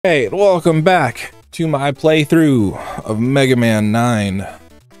Hey, welcome back to my playthrough of Mega Man 9.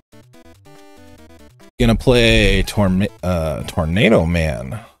 Gonna play Tornado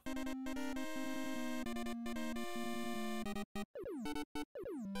Man.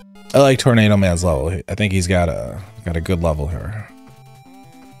 I like Tornado Man's level. I think he's got a good level here.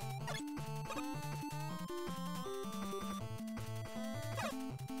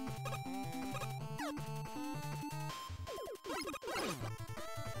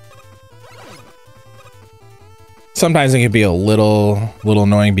 Sometimes it can be a little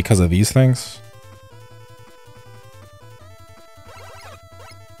annoying because of these things.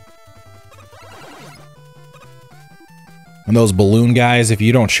 And those balloon guys, if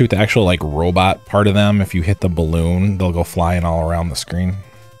you don't shoot the actual like robot part of them, if you hit the balloon, they'll go flying all around the screen.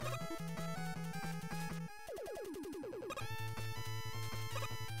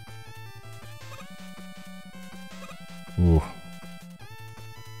 Ooh.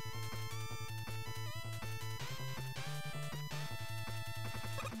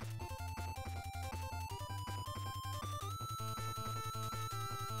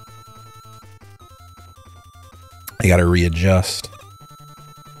 I gotta readjust.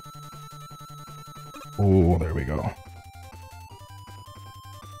 Oh, there we go.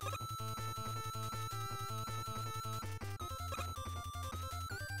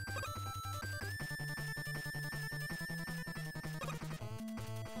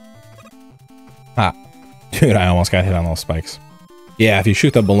 Ah, dude, I almost got hit on those spikes. Yeah, if you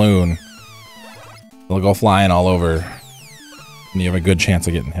shoot the balloon, they'll go flying all over, and you have a good chance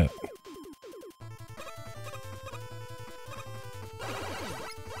of getting hit.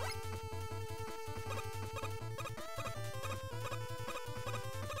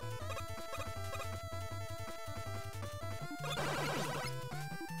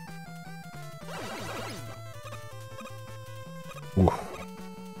 Ooh.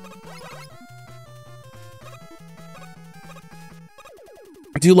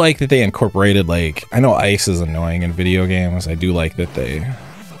 I do like that they incorporated, like, I know ice is annoying in video games. I do like that they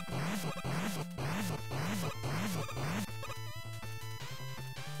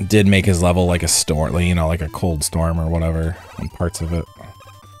did make his level like a storm, like, you know, like a cold storm or whatever in parts of it.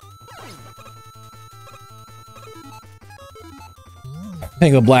 I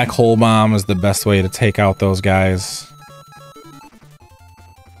think the black hole bomb is the best way to take out those guys.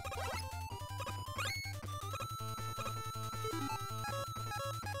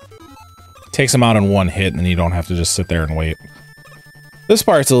 Takes them out in one hit, and then you don't have to just sit there and wait. This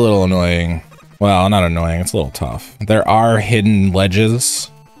part's a little annoying. Well, not annoying, it's a little tough. There are hidden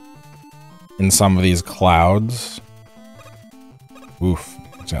ledges in some of these clouds. Oof,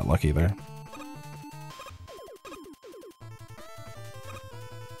 just got lucky there.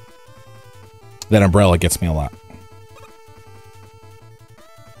 That umbrella gets me a lot.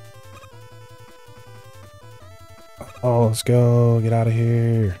 Oh, let's go, get out of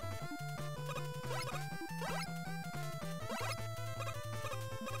here.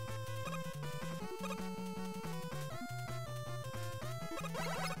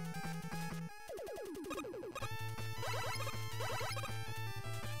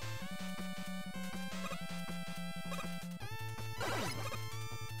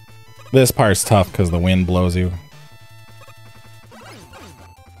 This part's tough because the wind blows you.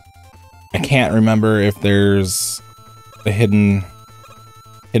 I can't remember if there's a hidden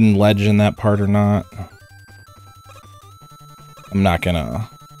ledge in that part or not. I'm not gonna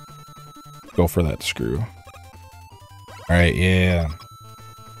go for that screw. Alright, yeah.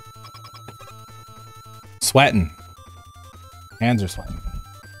 Sweating. Hands are sweating.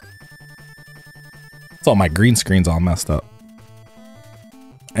 It's all my green screen's all messed up.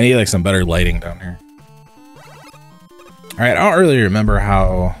 I need like some better lighting down here. Alright, I don't really remember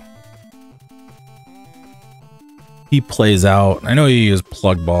how he plays out. I know you use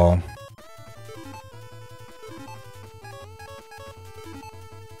plug ball.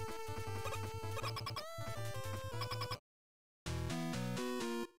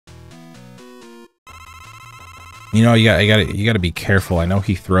 You know, you gotta be careful. I know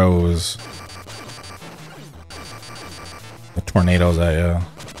he throws the tornadoes at you.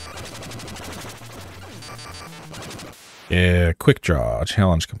 Yeah, quick draw,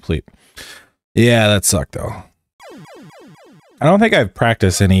 challenge complete. Yeah, that sucked though. I don't think I've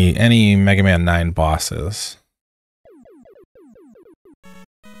practiced any Mega Man 9 bosses.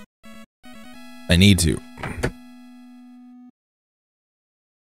 I need to.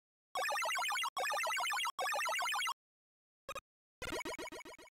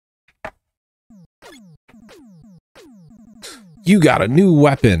 You got a new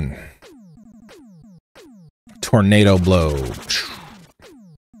weapon. Tornado blow.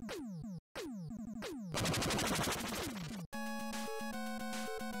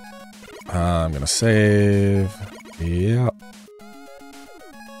 I'm gonna save. Yep.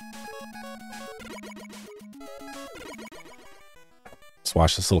 Let's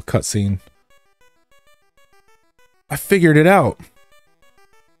watch this little cutscene. I figured it out.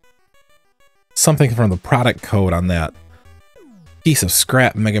 Something from the product code on that piece of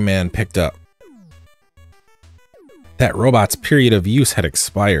scrap Mega Man picked up. That robot's period of use had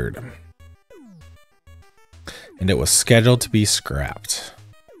expired, and it was scheduled to be scrapped.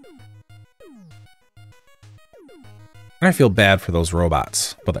 I feel bad for those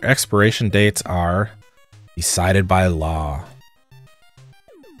robots, but their expiration dates are decided by law.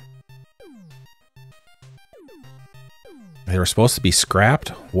 They were supposed to be scrapped?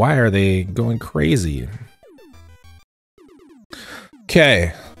 Why are they going crazy?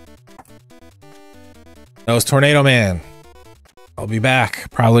 Okay. That was Tornado Man. I'll be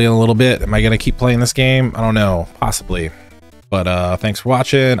back probably in a little bit. Am I going to keep playing this game? I don't know. Possibly. But thanks for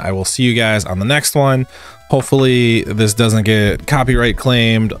watching. I will see you guys on the next one. Hopefully this doesn't get copyright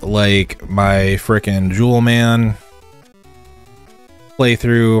claimed like my frickin' Jewel Man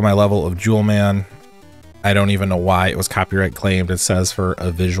playthrough, my level of Jewel Man. I don't even know why it was copyright claimed. It says for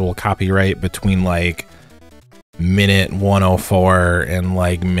a visual copyright between like minute 104 and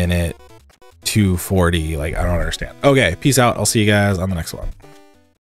like minute 240. Like, I don't understand. Okay, peace out. I'll see you guys on the next one.